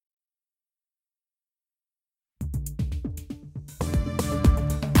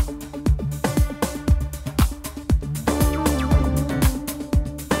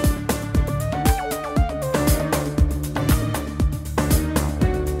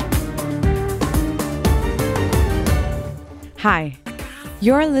Hi,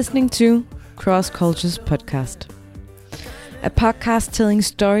 you're listening to Cross Cultures Podcast, a podcast telling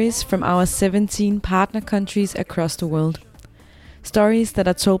stories from our 17 partner countries across the world. Stories that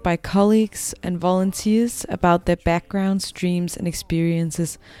are told by colleagues and volunteers about their backgrounds, dreams and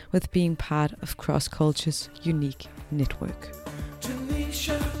experiences with being part of Cross Cultures' unique network.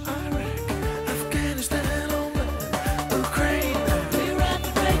 Tunisia, Iraq, Afghanistan, Oman, Ukraine. We're at the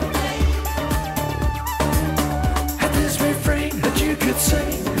break of day. Had this refrain that you could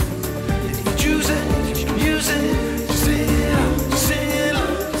sing. If you choose it, you can use it. Just sing it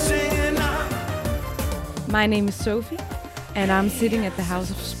out, sing it out. My name is Sophie, and I'm sitting at the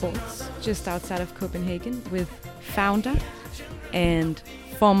House of Sports just outside of Copenhagen with founder and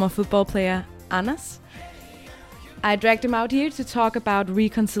former football player Anders. I dragged him out here to talk about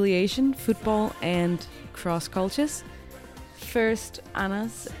reconciliation, football and cross cultures. First,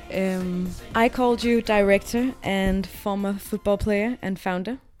 Anders, I called you director and former football player and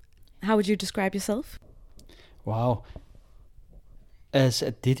founder. How would you describe yourself? Wow. As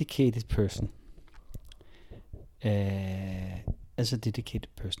a dedicated person. Yes.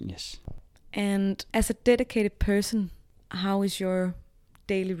 And as a dedicated person, how is your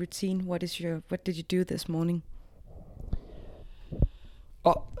daily routine? What did you do this morning?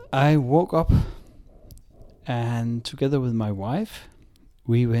 Oh, I woke up and together with my wife,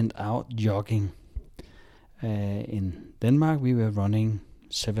 we went out jogging. In Denmark, we were running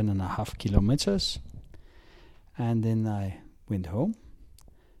 7.5 kilometers. And then I went home,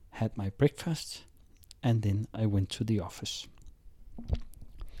 had my breakfast, and then I went to the office.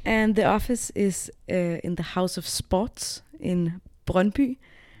 And the office is in the House of Sports in Brøndby.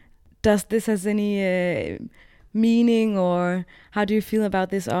 Does this has any meaning, or how do you feel about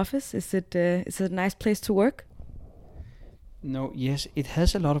this office? Is it a nice place to work? No, yes, it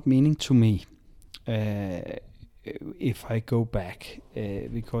has a lot of meaning to me. If I go back,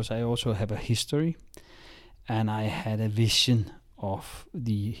 because I also have a history, and I had a vision of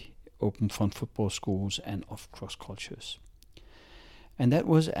the open front football schools and of cross cultures. And that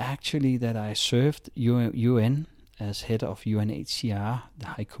was actually that I served UN as head of UNHCR, the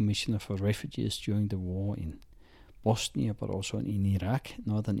High Commissioner for Refugees during the war in Bosnia, but also in Iraq,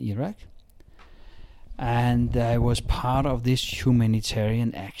 northern Iraq. And I was part of these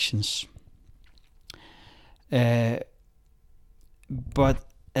humanitarian actions. But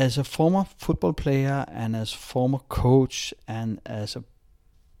as a former football player and as former coach and as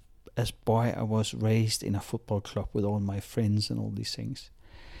boy, I was raised in a football club with all my friends and all these things.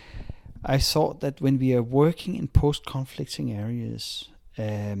 I thought that when we are working in post-conflicting areas,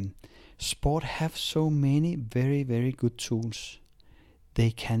 sport have so many very, very good tools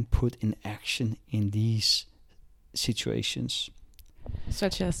they can put in action in these situations.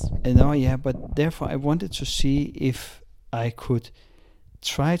 Such as? But therefore I wanted to see if I could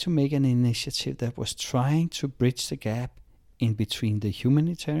try to make an initiative that was trying to bridge the gap in between the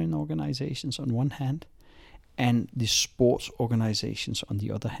humanitarian organizations on one hand and the sports organizations on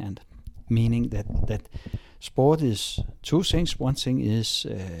the other hand. Meaning that sport is two things. One thing is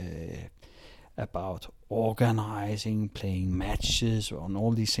about organizing, playing matches and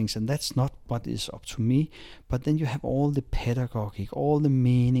all these things, and that's not what is up to me. But then you have all the pedagogic, all the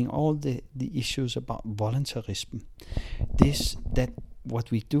meaning, all the issues about voluntarism.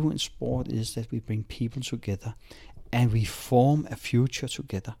 What we do in sport is that we bring people together and we form a future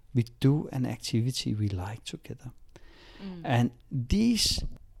together. We do an activity we like together. And these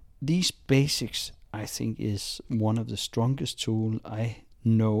basics, I think, is one of the strongest tools I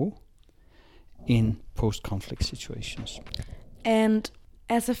know in post-conflict situations. And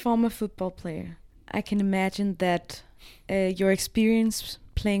as a former football player, I can imagine that your experience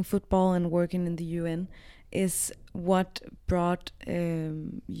playing football and working in the UN is what brought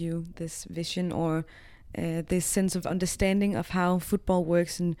you this vision or this sense of understanding of how football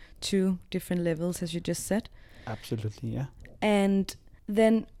works in two different levels, as you just said. Absolutely, yeah. And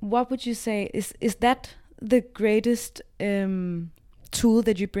then what would you say, is that the greatest tool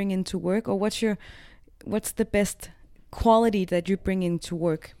that you bring into work, or what's the best quality that you bring into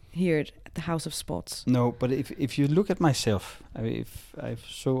work here at the House of Sports? No, but if you look at myself, if I'm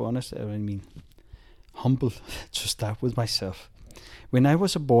so honest, humble to start with myself. When I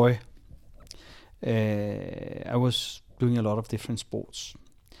was a boy, I was doing a lot of different sports,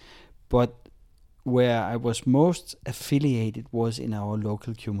 but where I was most affiliated was in our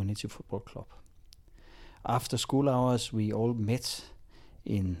local community football club. After school hours, we all met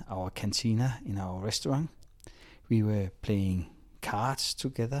in our cantina, in our restaurant. We were playing cards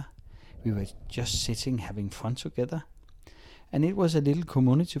together. We were just sitting, having fun together. And it was a little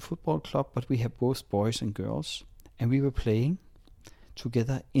community football club, but we had both boys and girls. and we were playing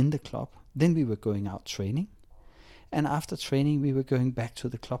together in the club. Then we were going out training. And after training, we were going back to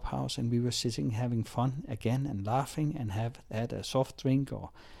the clubhouse, and we were sitting having fun again and laughing and had a soft drink or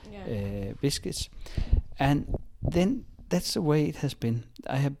biscuits. And then that's the way it has been.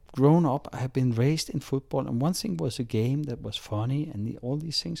 I have grown up, I have been raised in football, and one thing was a game that was funny and all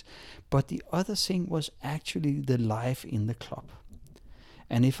these things, but the other thing was actually the life in the club.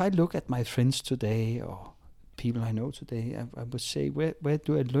 And if I look at my friends today or people I know today, I would say, where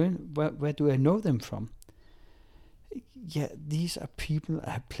do I learn? Where do I know them from? Yeah, these are people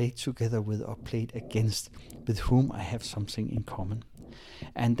I have played together with or played against, with whom I have something in common.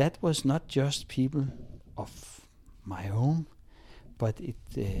 And that was not just people of my own, but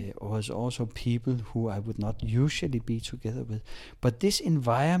it was also people who I would not usually be together with. But this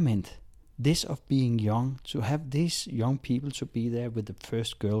environment, this of being young, to have these young people to be there with the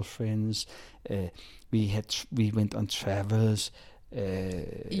first girlfriends, we went on travels.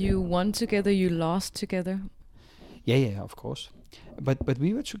 You won together, you lost together. Yeah, of course. But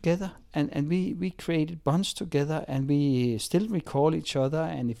we were together, and we created bonds together, and we still recall each other.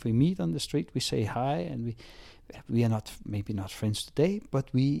 And if we meet on the street, we say hi, and we are maybe not friends today,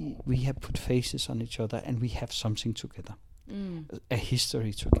 but we have put faces on each other, and we have something together, a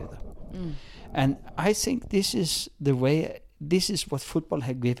history together. And I think this is the way. This is what football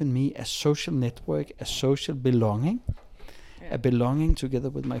has given me: a social network, a social belonging, a belonging together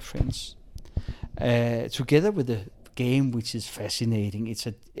with my friends. Together with the game, which is fascinating.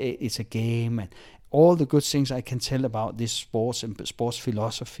 It's a game, and all the good things I can tell about this sports and sports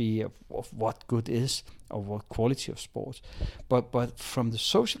philosophy of what good is, or what quality of sports. But from the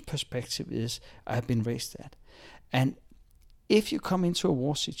social perspective is I have been raised that. And if you come into a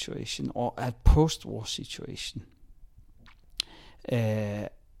war situation or a post-war situation,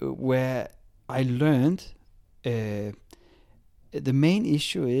 where I learned the main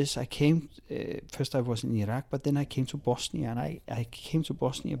issue is I came, first I was in Iraq, but then I came to Bosnia, and I came to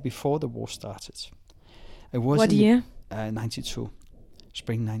Bosnia before the war started. What year? 92,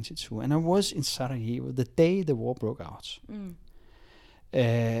 spring 92. And I was in Sarajevo the day the war broke out.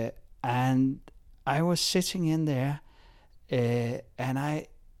 And I was sitting in there, and I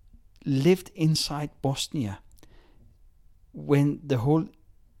lived inside Bosnia when the whole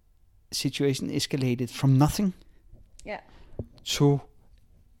situation escalated from nothing to,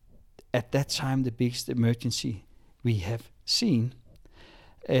 at that time, the biggest emergency we have seen.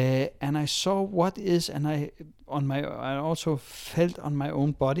 And I saw what is, and I also felt on my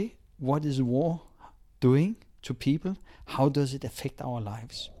own body, what is war doing to people? How does it affect our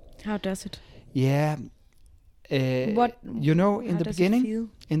lives? How does it? Yeah. What? You know, in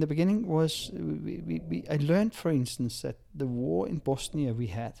the beginning was I learned, for instance, that the war in Bosnia we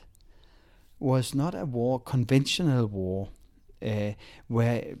had was not a war, conventional war,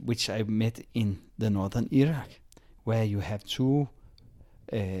 which I met in the northern Iraq, where you have two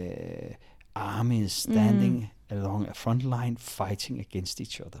armies standing along a front line fighting against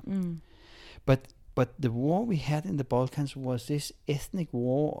each other. But the war we had in the Balkans was this ethnic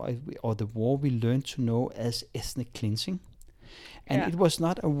war, or the war we learned to know as ethnic cleansing. And it was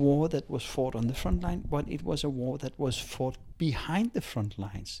not a war that was fought on the front line, but it was a war that was fought behind the front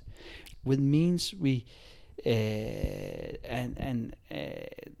lines, with means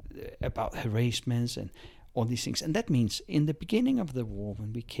about harassments and all these things. And that means in the beginning of the war,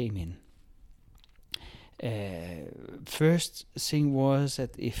 when we came in, first thing was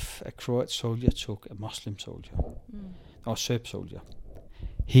that if a Croat soldier took a Muslim soldier or Serb soldier,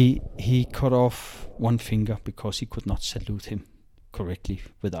 he cut off one finger because he could not salute him correctly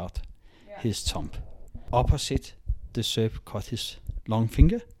without his thumb. Opposite, the Serb cut his long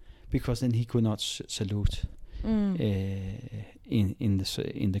finger because then he could not salute in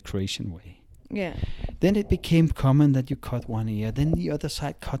the Croatian way. Yeah. Then it became common that you cut one ear, then the other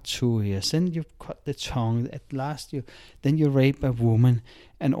side cut two ears, then you cut the tongue, at last you rape a woman,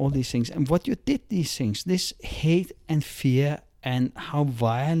 and all these things. And what you did, these things, this hate and fear and how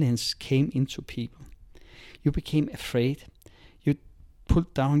violence came into people. You became afraid. You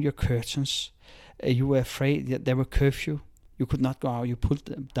pulled down your curtains. You were afraid that there were curfew. You could not go out. You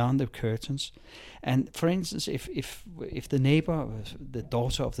pulled down the curtains. And for instance, if the neighbor, the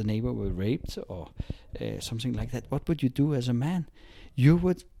daughter of the neighbor, were raped or something like that, what would you do as a man? You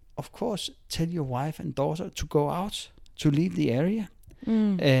would, of course, tell your wife and daughter to go out, to leave the area,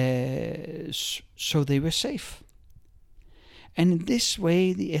 so they were safe. And in this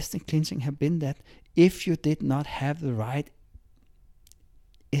way, the ethnic cleansing have been that if you did not have the right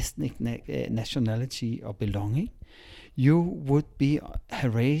ethnic nationality or belonging, you would be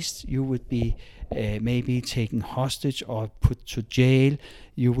harassed, you would be maybe taken hostage or put to jail,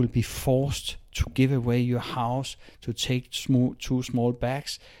 you will be forced to give away your house, to take two small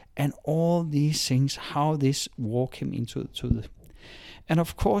bags, and all these things, how this war came into the. And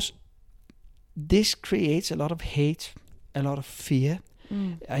of course, this creates a lot of hate, a lot of fear.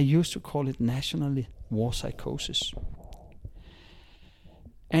 I used to call it nationally war psychosis.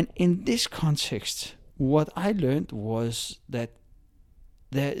 And in this context, what I learned was that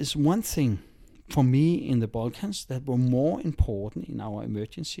there is one thing for me in the Balkans that were more important in our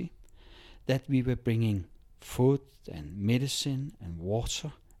emergency, that we were bringing food and medicine and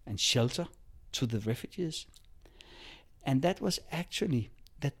water and shelter to the refugees. And that was actually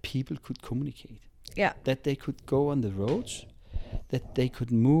that people could communicate. Yeah. That they could go on the roads, that they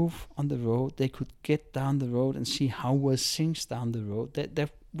could move on the road, they could get down the road and see how was things down the road. That there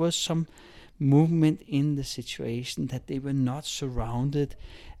was some movement in the situation, that they were not surrounded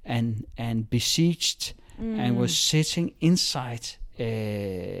and besieged and was sitting inside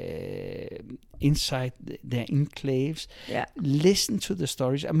their enclaves. Yeah. Listen to the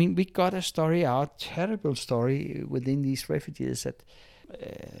stories. I mean, we got a story out, terrible story within these refugees, that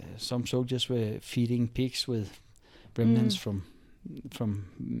some soldiers were feeding pigs with remnants from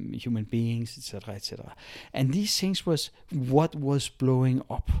human beings, etc., etc. And these things was what was blowing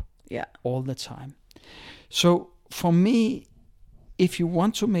up all the time. So for me, if you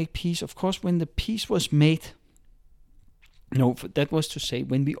want to make peace, of course, when the peace was made, that was to say,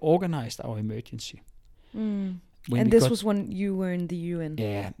 when we organized our emergency. And this was when you were in the UN.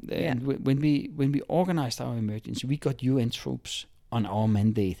 Yeah. And when we organized our emergency, we got UN troops on our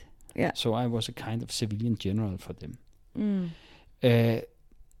mandate. Yeah. So I was a kind of civilian general for them.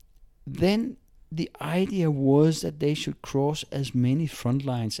 Then the idea was that they should cross as many front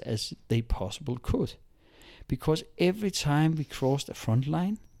lines as they possible could. Because every time we crossed a front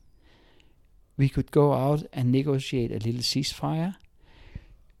line, we could go out and negotiate a little ceasefire.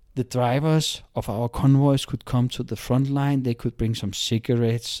 The drivers of our convoys could come to the front line. They could bring some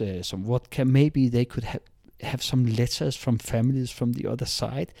cigarettes, some vodka. Maybe they could have some letters from families from the other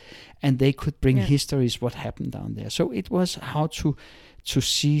side, and they could bring histories what happened down there. So it was how to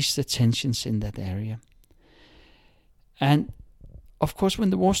seize the tensions in that area. And of course, when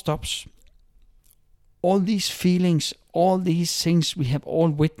the war stops, all these feelings, all these things we have all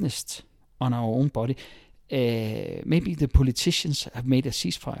witnessed on our own body, maybe the politicians have made a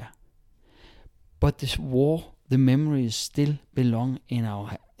ceasefire, but this war, the memories still belong in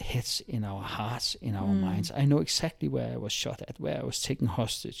our heads, in our hearts, in our minds. I know exactly where I was shot at, where I was taken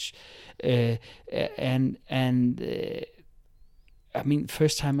hostage, I mean,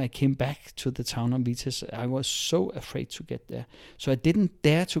 first time I came back to the town of Vitas, I was so afraid to get there. So I didn't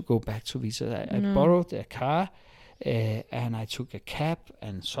dare to go back to Vitas. I borrowed a car, and I took a cap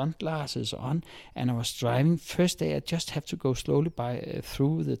and sunglasses on, and I was driving. First day, I just have to go slowly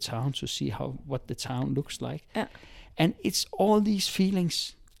through the town to see what the town looks like. Yeah. And it's all these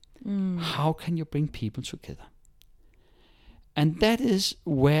feelings. How can you bring people together? And that is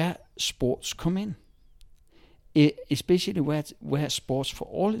where sports come in. Especially where sports for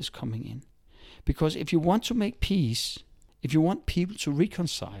all is coming in. Because if you want to make peace, if you want people to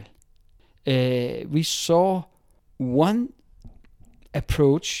reconcile, we saw one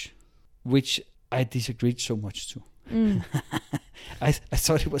approach which I disagreed so much to. I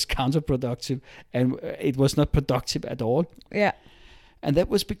thought it was counterproductive, and it was not productive at all. Yeah. And that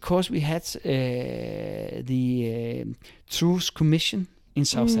was because we had the Truth Commission in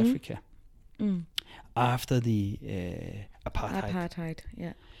South Africa after the apartheid.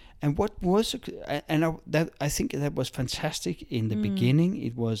 Yeah. And what was I think that was fantastic in the beginning.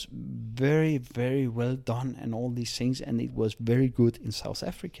 It was very, very well done, and all these things, and it was very good in South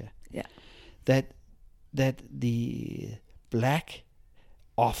Africa. Yeah. That the black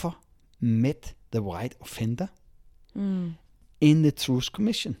offer met the white offender in the Truth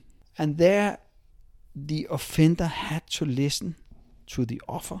Commission, and there the offender had to listen to the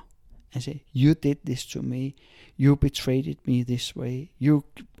offer and say, "You did this to me. You betrayed me this way. You."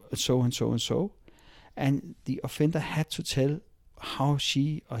 So and so and so, and the offender had to tell how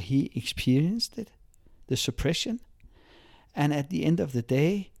she or he experienced it, the suppression, and at the end of the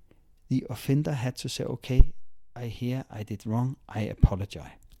day, the offender had to say, "Okay, I hear I did wrong. I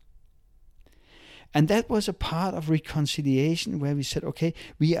apologize." And that was a part of reconciliation where we said, "Okay,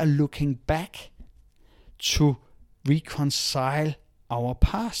 we are looking back to reconcile our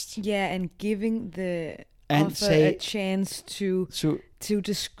past." Yeah, and giving the and offer say, a chance to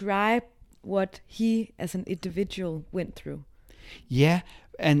describe what he as an individual went through. Yeah,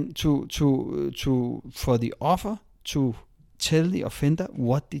 and to for the offer to tell the offender,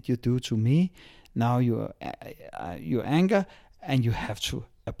 what did you do to me? Now you're anger, and you have to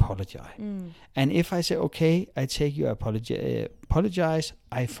apologize. And if I say, okay, I take your apologize,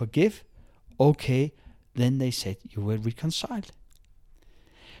 I forgive, okay, then they said you were reconciled.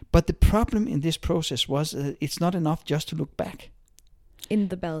 But the problem in this process was that it's not enough just to look back. In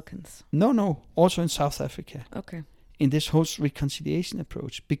the Balkans. No, also in South Africa. Okay. In this whole reconciliation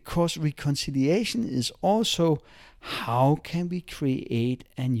approach, because reconciliation is also how can we create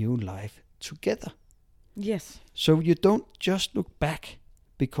a new life together. Yes. So you don't just look back,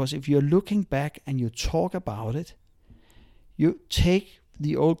 because if you're looking back and you talk about it, you take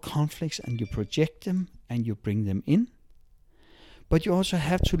the old conflicts and you project them and you bring them in. But you also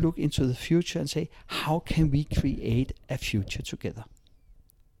have to look into the future and say, how can we create a future together?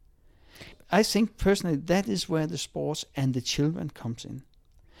 I think personally that is where the sports and the children comes in.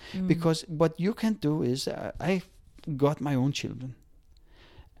 Because what you can do is, I got my own children.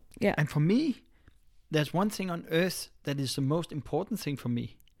 Yeah. And for me, there's one thing on earth that is the most important thing for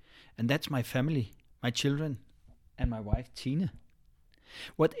me. And that's my family, my children, and my wife, Tina.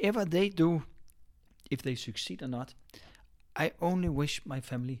 Whatever they do, if they succeed or not, I only wish my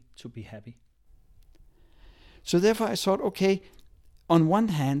family to be happy. So therefore I thought, okay, on one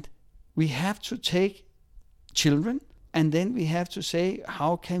hand, we have to take children, and then we have to say,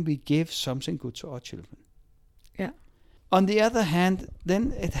 how can we give something good to our children? Yeah. On the other hand,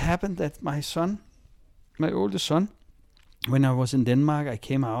 then it happened that my son, my oldest son, when I was in Denmark, I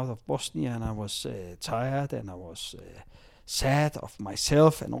came out of Bosnia and I was tired and I was sad of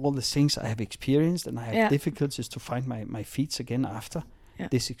myself and all the things I have experienced, and I had difficulties to find my feet again after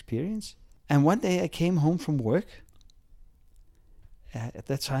this experience. And one day I came home from work. At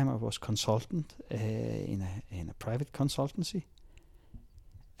that time I was consultant in a private consultancy.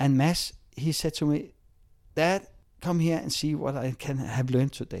 And Mads, he said to me, Dad, come here and see what I can have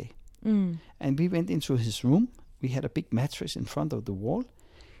learned today. And we went into his room. We had a big mattress in front of the wall.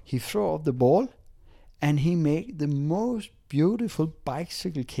 He threw up the ball and he made the most beautiful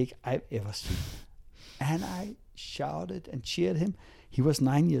bicycle kick I've ever seen. And I shouted and cheered him. He was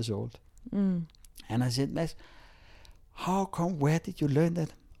 9 years old. And I said, Mads, how come, where did you learn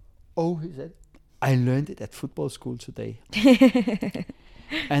that? Oh, he said, I learned it at football school today.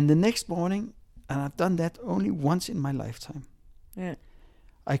 And the next morning, and I've done that only once in my lifetime,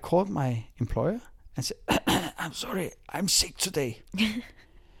 I called my employer and said, I'm sorry, I'm sick today.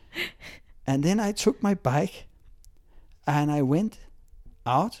 And then I took my bike and I went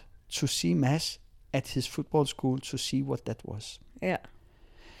out to see Mads at his football school to see what that was. Yeah.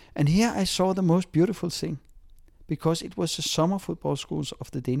 And here I saw the most beautiful thing, because it was the summer football schools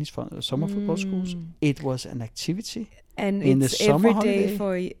of the Danish summer football schools. It was an activity. And in it's the summer every day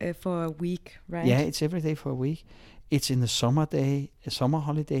holiday. for a week, right? Yeah, it's every day for a week. It's in the summer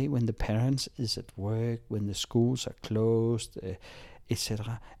holiday when the parents is at work, when the schools are closed,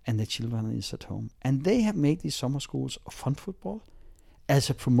 etc., and the children is at home. And they have made these summer schools of fun football as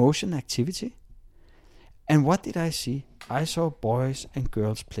a promotion activity. And what did I see? I saw boys and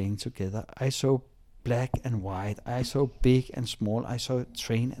girls playing together. I saw black and white. I saw big and small. I saw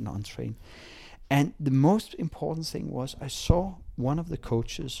trained and untrained. And the most important thing was I saw one of the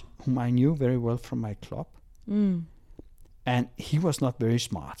coaches whom I knew very well from my club. And he was not very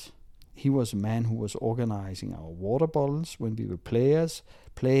smart. He was a man who was organizing our water bottles when we were players,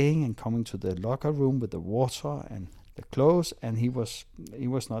 playing and coming to the locker room with the water and the clothes. And he was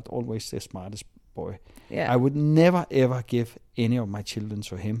not always the smartest boy. Yeah. I would never ever give any of my children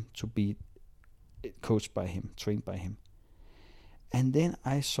to him to be coached by him, trained by him. And then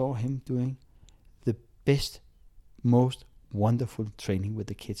I saw him doing the best, most wonderful training with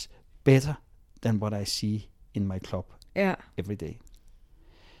the kids, better than what I see in my club every day.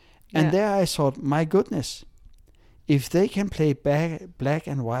 And there I thought, my goodness, if they can play black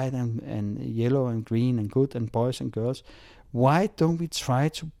and white and yellow and green and good and boys and girls, why don't we try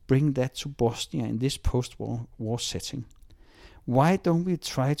to bring that to Bosnia in this post-war setting? Why don't we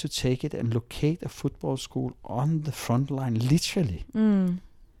try to take it and locate a football school on the front line, literally?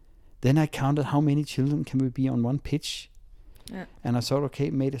 Then I counted how many children can we be on one pitch. And I thought, okay,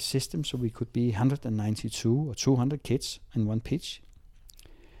 made a system so we could be 192 or 200 kids in one pitch.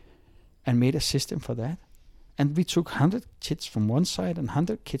 And made a system for that. And we took 100 kids from one side and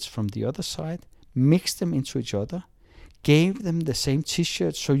 100 kids from the other side, mixed them into each other, gave them the same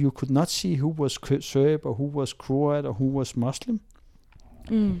t-shirt so you could not see who was Serb or who was Croat or who was Muslim.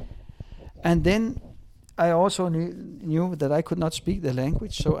 And then I also knew that I could not speak the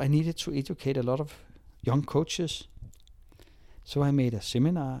language, so I needed to educate a lot of young coaches. So I made a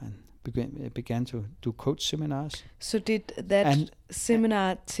seminar and began to do coach seminars. So did that And-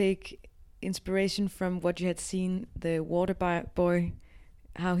 seminar take inspiration from what you had seen the water boy,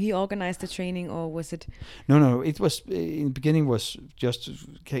 how he organized the training, or was it? No. It was in the beginning was just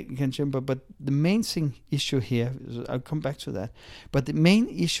Kenshin, but the main issue here. I'll come back to that. But the main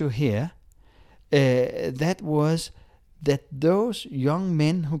issue here, that was that those young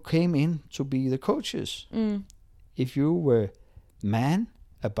men who came in to be the coaches, if you were man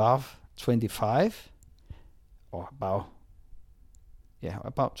above 25 or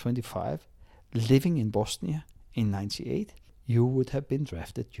about 25, living in Bosnia in 98, you would have been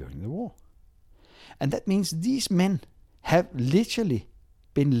drafted during the war. And that means these men have literally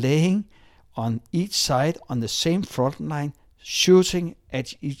been laying on each side on the same front line, shooting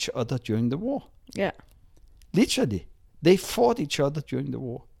at each other during the war. Yeah. Literally. They fought each other during the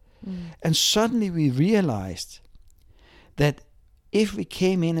war. And suddenly we realized that if we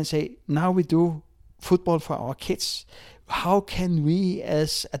came in and say, now we do football for our kids, how can we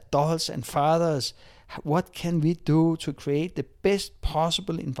as adults and fathers, what can we do to create the best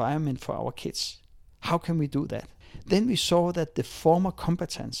possible environment for our kids? How can we do that? Then we saw that the former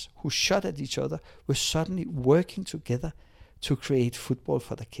combatants who shot at each other were suddenly working together to create football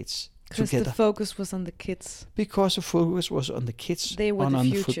for the kids. Because Together. the focus was on the kids. Because the focus was on the kids, They were on the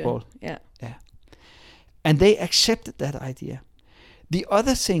the future. football. Yeah. And they accepted that idea. The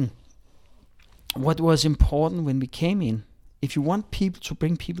other thing, what was important when we came in, if you want people to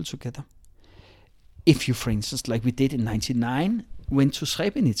bring people together, if you, for instance, like we did in 99, went to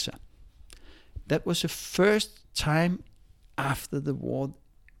Srebrenica, that was the first time after the war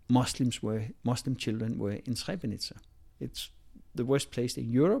Muslim children were in Srebrenica. It's the worst place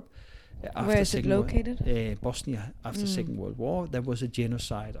in Europe. After Where is it Second World- located? Bosnia, after Second World War, there was a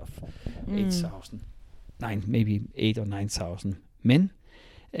genocide of 8,000, maybe 8 or 9,000 men.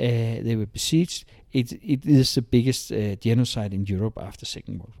 They were besieged. It is the biggest genocide in Europe after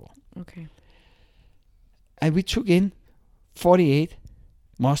Second World War. Okay. And we took in 48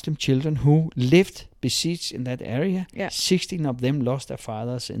 Muslim children who lived besieged in that area. Yeah. 16 of them lost their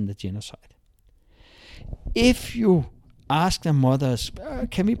fathers in the genocide. If you ask their mothers,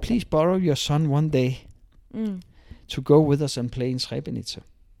 can we please borrow your son one day to go with us and play in Srebrenica?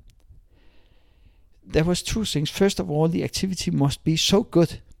 There was two things. First of all, the activity must be so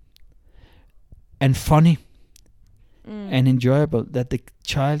good and funny and enjoyable that the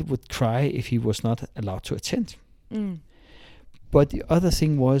child would cry if he was not allowed to attend. But the other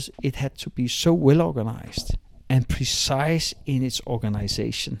thing was it had to be so well organized and precise in its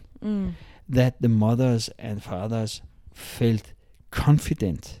organization that the mothers and fathers felt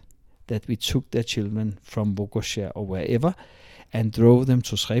confident that we took their children from Bogosia or wherever and drove them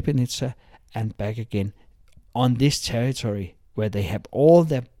to Srebrenica and back again on this territory where they have all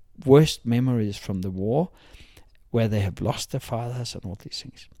their worst memories from the war, where they have lost their fathers and all these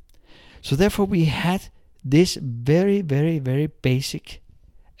things. So therefore we had this very, very, very basic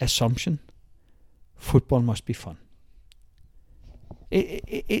assumption: football must be fun.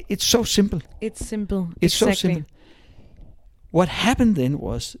 It's so simple. It's simple. It's exactly. so simple. What happened then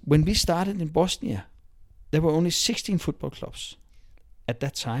was, when we started in Bosnia, there were only 16 football clubs at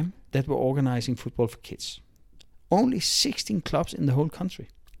that time that were organizing football for kids. Only 16 clubs in the whole country.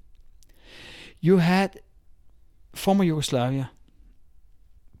 You had former Yugoslavia,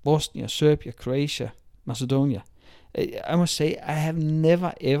 Bosnia, Serbia, Croatia, Macedonia. I must say, I have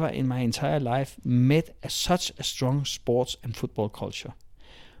never ever in my entire life met such a strong sports and football culture.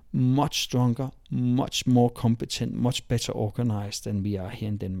 Much stronger, much more competent, much better organized than we are here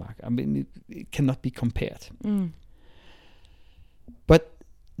in Denmark. I mean, it cannot be compared. But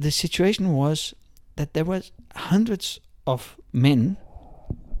the situation was that there was hundreds of men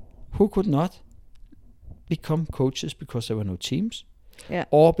who could not become coaches because there were no teams. Yeah.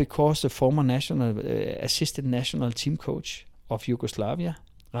 Or because the former assistant national team coach of Yugoslavia,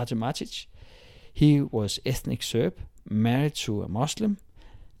 Ratko Mladic, he was ethnic Serb, married to a Muslim,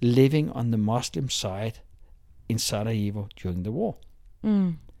 living on the Muslim side in Sarajevo during the war.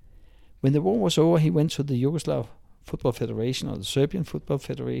 When the war was over, he went to the Yugoslav Football Federation or the Serbian Football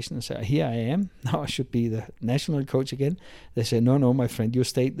Federation and said, here I am, now I should be the national coach again. They said, no, my friend,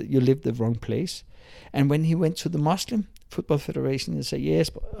 you lived the wrong place. And when he went to the Muslim Football Federation and said, yes,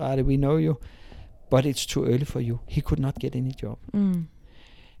 Adi, we know you, but it's too early for you, he could not get any job.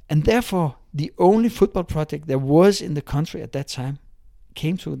 And therefore, the only football project there was in the country at that time,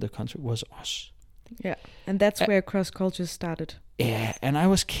 came to the country, was us. Yeah, and that's where cross culture started. Yeah, and I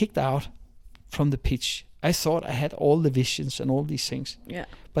was kicked out from the pitch. I thought I had all the visions and all these things. Yeah.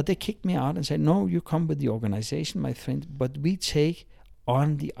 But they kicked me out and said, no, you come with the organization, my friend, but we take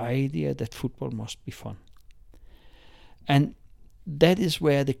on the idea that football must be fun. And that is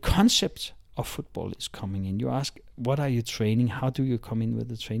where the concept of football is coming in. You ask, what are you training? How do you come in with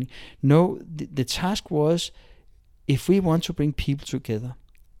the training? No, the task was, if we want to bring people together,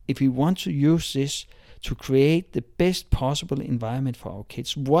 if we want to use this to create the best possible environment for our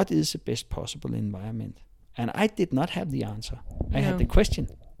kids, what is the best possible environment? And I did not have the answer. I had the question.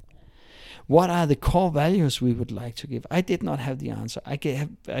 What are the core values we would like to give? I did not have the answer.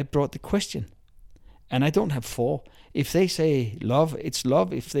 I brought the question. And I don't have 4. If they say love, it's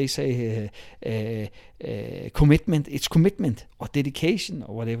love. If they say commitment, it's commitment or dedication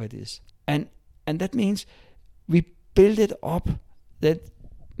or whatever it is. And that means we build it up that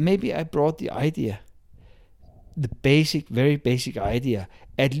maybe I brought the idea, the basic, very basic idea.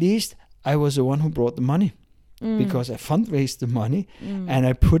 At least I was the one who brought the money because I fundraised the money and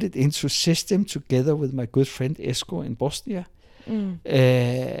I put it into system together with my good friend Esko in Bosnia. And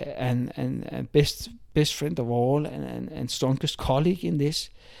best friend of all and strongest colleague in this,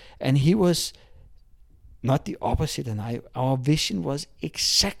 and he was not the opposite, and our vision was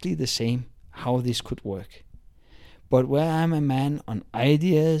exactly the same how this could work. But where I'm a man on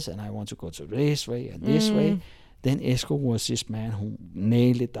ideas and I want to go to this way and this way, then Esko was this man who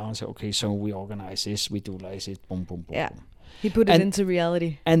nailed it down and said, okay, so we organize this, we do like it, boom, boom, boom. Yeah, he put it into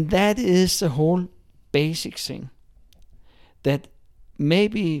reality. And that is the whole basic thing. That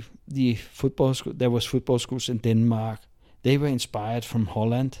maybe the football school, there was football schools in Denmark, they were inspired from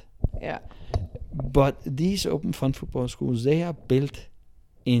Holland. Yeah. But these open fun football schools, they are built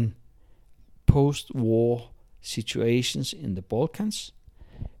in post-war situations in the Balkans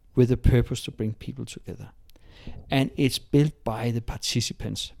with the purpose to bring people together. And it's built by the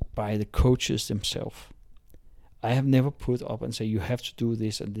participants, by the coaches themselves. I have never put up and say you have to do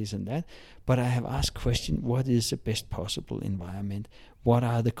this and this and that, but I have asked question, what is the best possible environment? What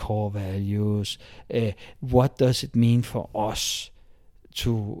are the core values? What does it mean for us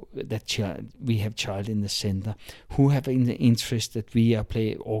to we have child in the center? Who have in the interest that we are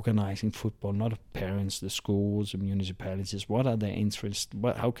organizing football, not parents, the schools, the municipalities? What are their interests?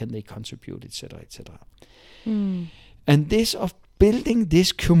 How can they contribute, etc., etc. And this of building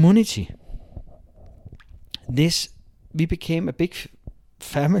this community, we became a big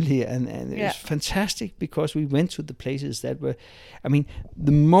family, and it was fantastic because we went to the places that were,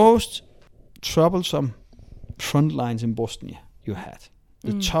 the most troublesome front lines in Bosnia you had.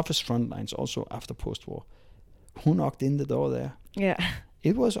 The toughest front lines also after post-war. Who knocked in the door there? Yeah.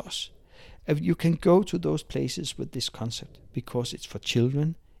 It was us. You can go to those places with this concept because it's for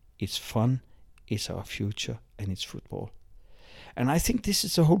children, it's fun, it's our future, and it's football. And I think this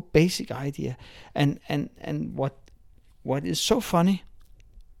is the whole basic idea. And what is so funny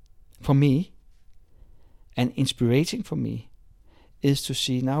for me and inspiring for me is to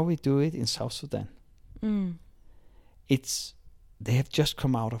see now we do it in South Sudan. They have just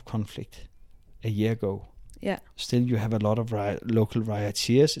come out of conflict a year ago. Yeah. Still you have a lot of local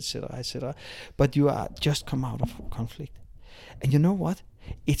rioteers, etc., etc. But you are just come out of conflict. And you know what?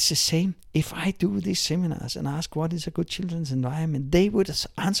 It's the same. If I do these seminars and ask what is a good children's environment, they would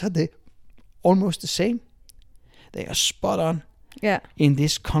answer almost the same. They are spot on in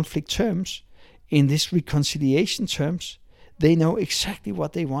these conflict terms, in this reconciliation terms. They know exactly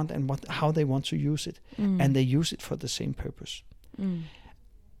what they want and how they want to use it, and they use it for the same purpose.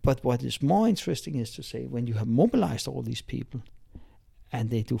 But what is more interesting is to say, when you have mobilized all these people and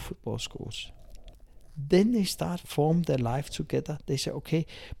they do football schools, then they form their life together. They say, okay,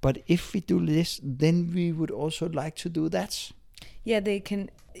 but if we do this, then we would also like to do that. Yeah,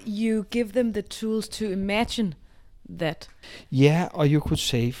 you give them the tools to imagine that. Yeah, or you could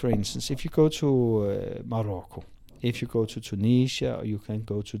say, for instance, if you go to Morocco, if you go to Tunisia, or you can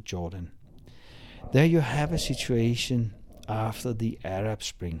go to Jordan, there you have a situation after the Arab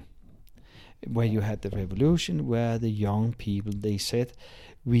Spring, where you had the revolution, where the young people, they said,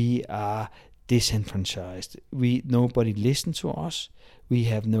 we are disenfranchised. Nobody listened to us. We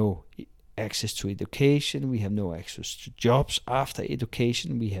have no access to education. We have no access to jobs after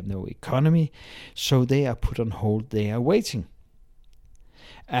education. We have no economy. So they are put on hold. They are waiting.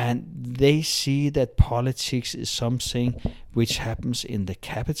 And they see that politics is something which happens in the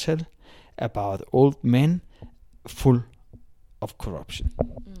capital about old men full of corruption.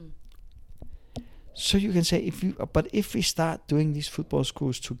 So you can say, if we start doing these football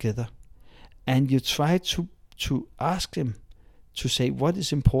schools together, and you try to ask them to say what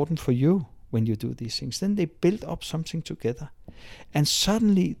is important for you when you do these things, then they build up something together, and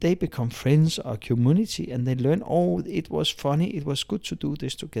suddenly they become friends or community, and they learn, oh, it was funny, it was good to do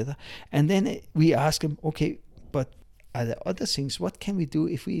this together. And then we ask them, okay, but are there other things? What can we do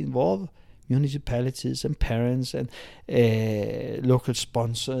if we involve municipalities and parents and local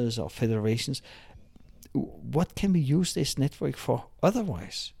sponsors or federations? What can we use this network for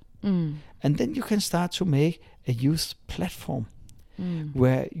otherwise? And then you can start to make a youth platform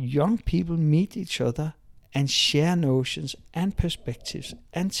where young people meet each other and share notions and perspectives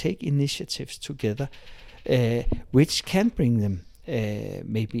and take initiatives together, which can bring them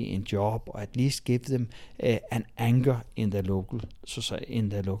maybe in job, or at least give them an anchor in the local society, in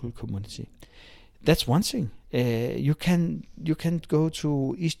the local community. That's one thing. You can go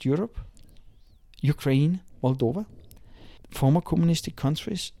to East Europe, Ukraine, Moldova, former communistic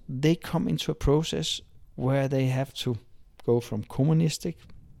countries. They come into a process where they have to go from communistic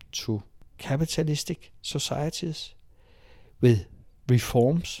to capitalistic societies with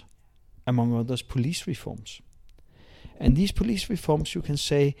reforms, among others police reforms. And these police reforms, you can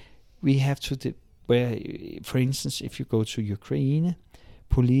say, we have to, where, for instance, if you go to Ukraine,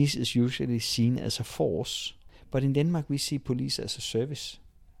 police is usually seen as a force, but in Denmark we see police as a service.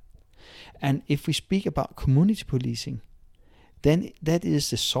 And if we speak about community policing, then that is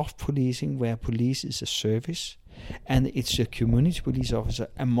the soft policing, where police is a service, and it's a community police officer.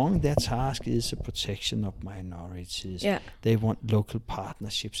 Among their task is the protection of minorities. Yeah. They want local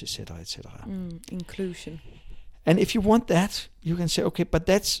partnerships, etc., etc. Inclusion. And if you want that, you can say, okay, but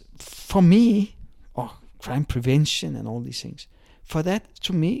that's for me, or crime prevention and all these things. For that,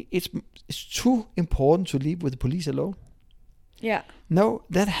 to me, it's too important to leave with the police alone. Yeah. No,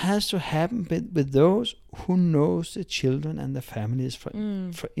 that has to happen with those who knows the children and the families for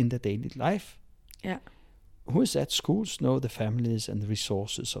in the daily life. Yeah. Who is at schools know the families and the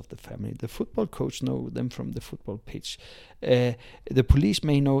resources of the family. The football coach know them from the football pitch. The police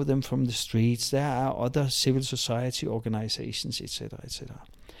may know them from the streets. There are other civil society organizations, etc., etc.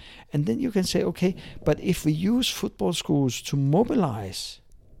 And then you can say, okay, but if we use football schools to mobilize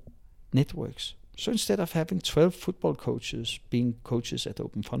networks, so instead of having 12 football coaches being coaches at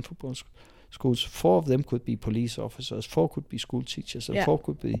Open Fun football schools, 4 of them could be police officers, 4 could be school teachers, and 4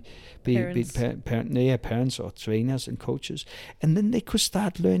 could be parents or trainers and coaches. And then they could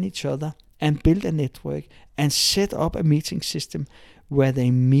start learning each other and build a network and set up a meeting system where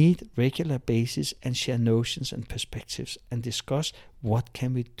they meet regular basis and share notions and perspectives and discuss what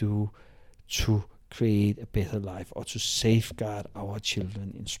can we do to create a better life or to safeguard our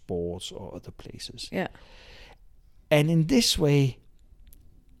children in sports or other places. Yeah. And in this way,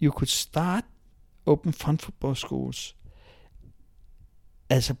 you could start Open Fun football schools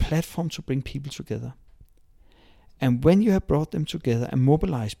as a platform to bring people together. And when you have brought them together and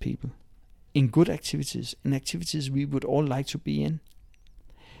mobilized people in good activities, in activities we would all like to be in,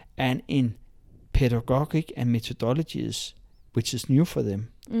 and in pedagogic and methodologies which is new for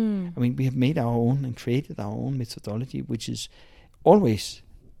them. I mean, we have made our own and created our own methodology, which is always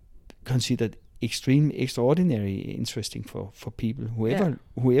considered extremely extraordinary interesting for people,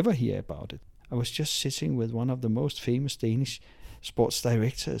 whoever hear about it. I was just sitting with one of the most famous Danish sports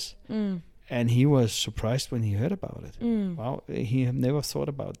directors, and he was surprised when he heard about it. Wow, he had never thought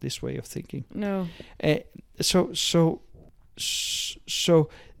about this way of thinking. No. So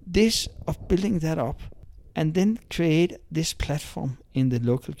this of building that up and then create this platform in the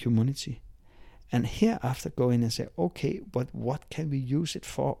local community, and hereafter go in and say, okay, but what can we use it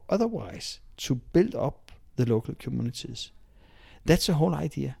for otherwise to build up the local communities? That's the whole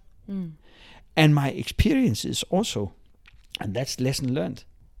idea. And my experience is also, and that's lesson learned,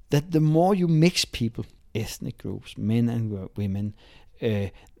 that the more you mix people, ethnic groups, men and women,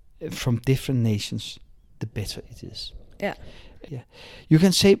 from different nations, the better it is. Yeah. You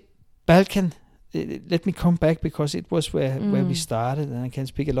can say Balkan. Let me come back, because it was where we started, and I can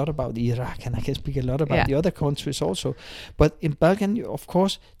speak a lot about Iraq, and I can speak a lot about the other countries also. But in Balkan, of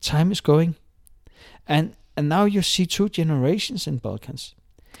course, time is going, and now you see 2 generations in Balkans.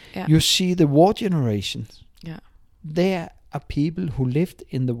 Yeah. You see the war generation. Yeah. There are people who lived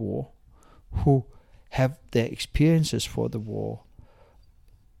in the war, who have their experiences for the war,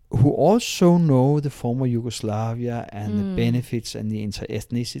 who also know the former Yugoslavia and the benefits and the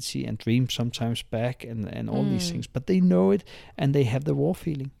inter-ethnicity and dream sometimes back and all these things. But they know it, and they have the war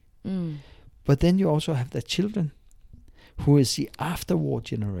feeling. But then you also have the children, who is the after-war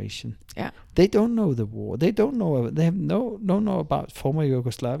generation. Yeah. They don't know the war. They don't know. They have don't know about former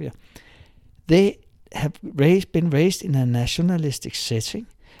Yugoslavia. They have been raised in a nationalistic setting.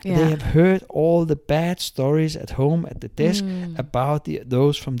 Yeah. They have heard all the bad stories at home at the desk about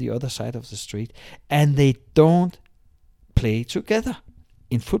those from the other side of the street, and they don't play together.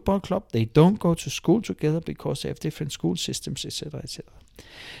 in football club. They don't go to school together because they have different school systems, etc., etc.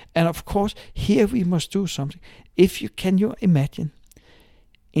 And of course, here we must do something. Can you imagine,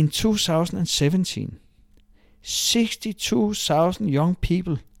 in 2017, 62,000 young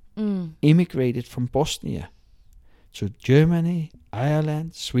people immigrated from Bosnia to Germany,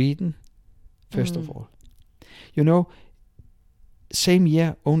 Ireland, Sweden, first of all. You know, same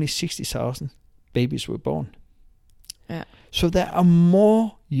year, only 60,000 babies were born. Yeah. So there are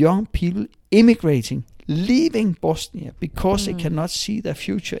more young people immigrating, leaving Bosnia because they cannot see their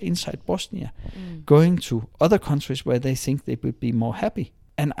future inside Bosnia, going to other countries where they think they would be more happy.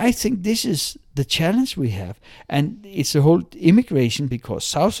 And I think this is the challenge we have. And it's the whole immigration, because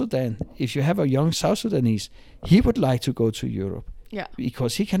South Sudan, if you have a young South Sudanese, he would like to go to Europe. Yeah.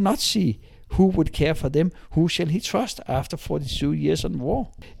 Because he cannot see who would care for them, who shall he trust after 42 years on war.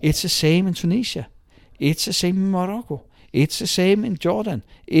 It's the same in Tunisia. It's the same in Morocco. It's the same in Jordan.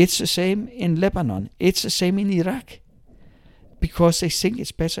 It's the same in Lebanon. It's the same in Iraq. Because they think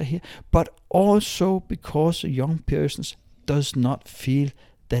it's better here. But also because the young persons does not feel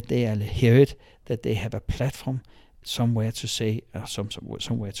that they are heard, that they have a platform somewhere to say,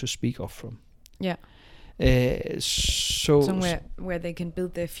 somewhere to speak of from. Yeah. So somewhere where they can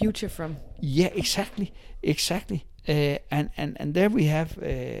build their future from. Yeah, exactly. And there we have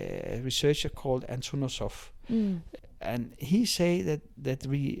a researcher called Antonosov, and he say that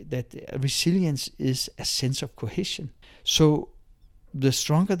resilience is a sense of cohesion. So the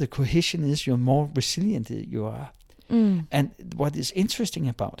stronger the cohesion is, you're more resilient you are. And what is interesting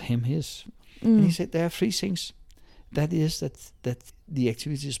about him is, and he said there are three things. That is that the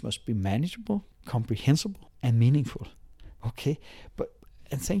activities must be manageable, comprehensible, and meaningful. Okay,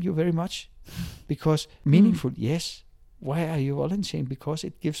 and thank you very much, because meaningful, yes. Why are you volunteering? Because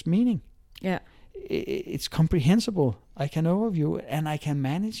it gives meaning. Yeah, it's comprehensible. I can overview and I can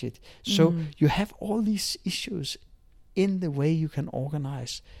manage it. So you have all these issues in the way you can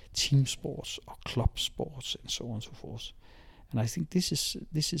organize team sports or club sports and so on and so forth. And I think this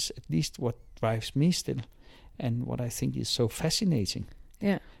is at least what drives me still, and what I think is so fascinating.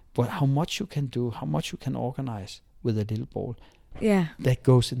 Yeah. But how much you can do, how much you can organize with a little ball. Yeah. That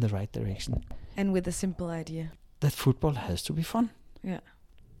goes in the right direction. And with a simple idea. That football has to be fun. Yeah.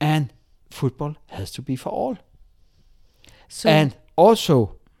 And football has to be for all. So and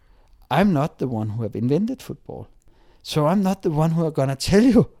also, I'm not the one who have invented football. So I'm not the one who are going to tell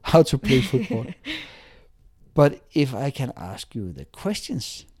you how to play football. But if I can ask you the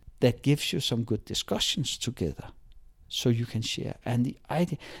questions, that gives you some good discussions together, so you can share. And the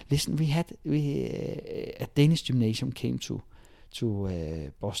idea, listen, we a Danish gymnasium came to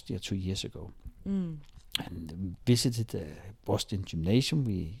Bosnia 2 years ago, and visited the Bosnian gymnasium.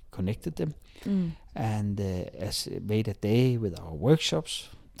 We connected them, and made a day with our workshops,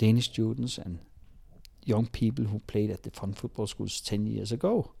 Danish students and young people who played at the fun football schools 10 years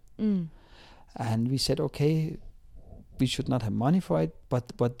ago. And we said, okay, we should not have money for it,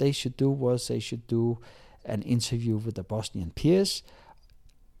 but what they should do was they should do an interview with the Bosnian peers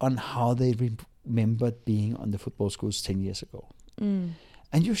on how they remembered being on the football schools 10 years ago. And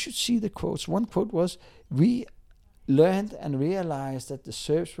you should see the quotes. One quote was, we learned and realized that the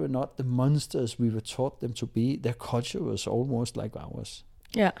Serbs were not the monsters we were taught them to be. Their culture was almost like ours.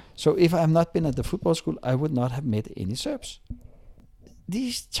 Yeah. So if I have not been at the football school, I would not have met any Serbs.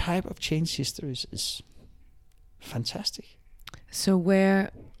 These type of change histories is fantastic. So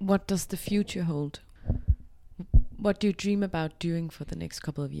what does the future hold? What do you dream about doing for the next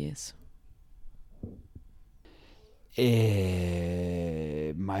couple of years?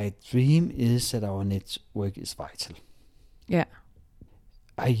 My dream is that our network is vital. Yeah.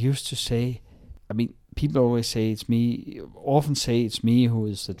 I used to say, people always say often say it's me who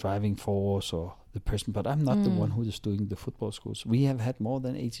is the driving force or the person, but I'm not the one who is doing the football schools. We have had more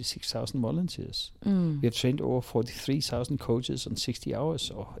than 86,000 volunteers. We have trained over 43,000 coaches on 60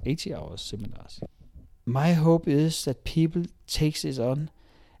 hours or 80 hours seminars. My hope is that people take this on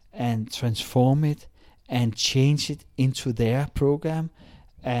and transform it and change it into their program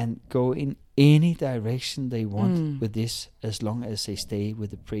and go in any direction they want with this, as long as they stay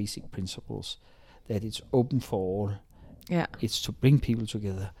with the basic principles, that it's open for all. Yeah. It's to bring people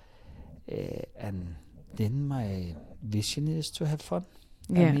together. And then my vision is to have fun.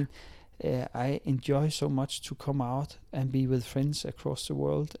 Yeah. I enjoy so much to come out and be with friends across the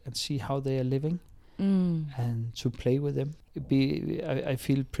world and see how they are living and to play with them. I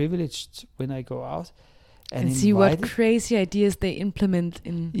feel privileged when I go out and see what crazy ideas they implement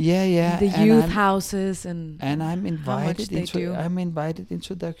in the youth houses and I'm invited into. I'm invited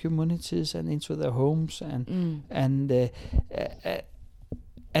into their communities and into their homes and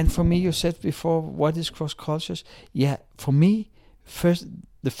And for me, you said before, what is cross cultures? Yeah, for me,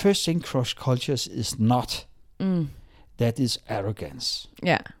 the first thing cross cultures is not. That is arrogance.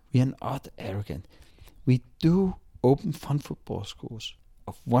 Yeah. We are not arrogant. We do open fun football schools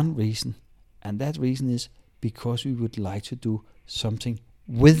of one reason, and that reason is because we would like to do something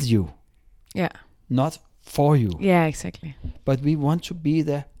with you, Yeah. not for you. Yeah, exactly. But we want to be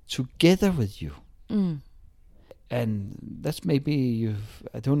there together with you. Mm. And that's maybe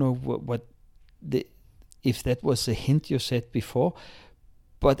I don't know if that was a hint you said before,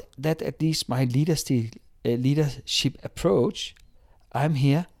 but that at least my leadership approach. I'm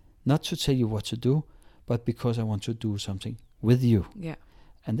here not to tell you what to do, but because I want to do something with you. Yeah.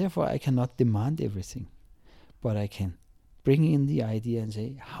 And therefore I cannot demand everything, but I can bring in the idea and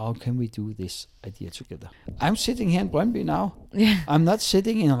say, how can we do this idea together? I'm sitting here in Brøndby now. Yeah. I'm not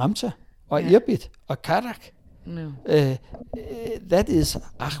sitting in Ramta or Yeah. Irbit or Karak. No. That is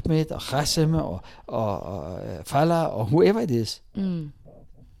Ahmed or Qasem or Falah or whoever it is.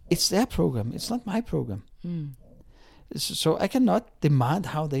 It's their program. It's not my program. So I cannot demand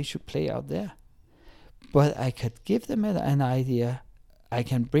how they should play out there. But I could give them an idea. I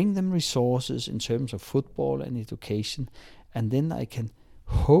can bring them resources in terms of football and education. And then I can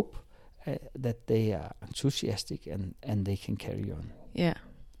hope that they are enthusiastic and they can carry on. Yeah.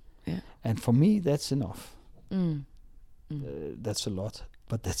 Yeah. And for me, that's enough. That's a lot,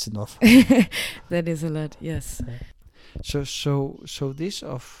 but that's enough. That is a lot, yes. So this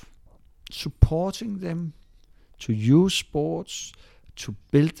of supporting them to use sports to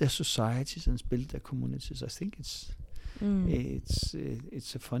build their societies and build their communities, I think it's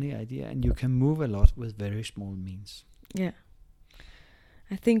a funny idea, and you can move a lot with very small means. Yeah.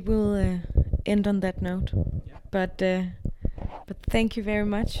 I think we'll end on that note. Yeah. But thank you very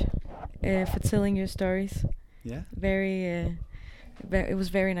much for telling your stories. Yeah. It was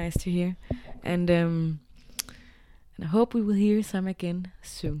very nice to hear, and I hope we will hear some again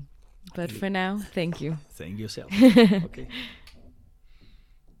soon. But for now, thank you. Thank yourself. Okay.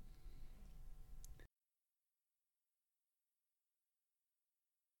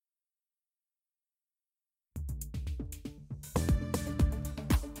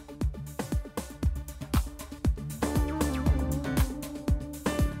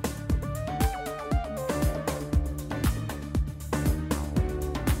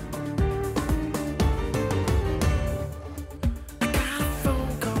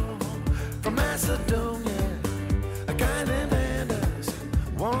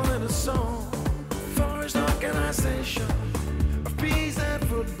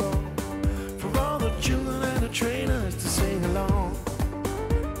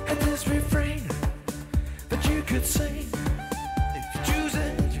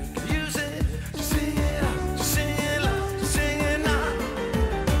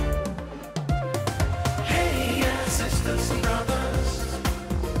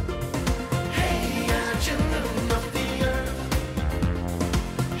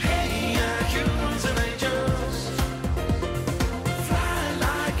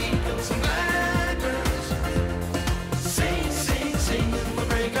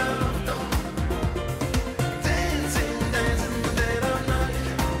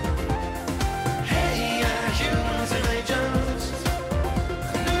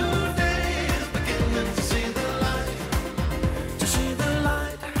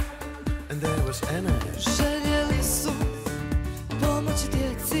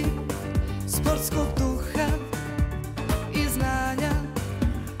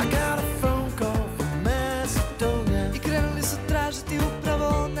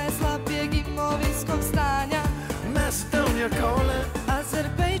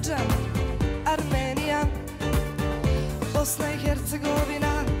 Bosna i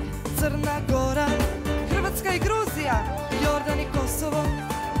Hercegovina, Crna Gora, Hrvatska i Gruzija, Jordan i Kosovo,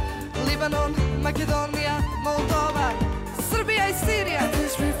 Libanon, Makedonija, Moldova, Srbija i Sirija.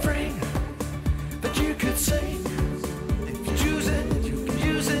 This refrain that you could sing if you choose it.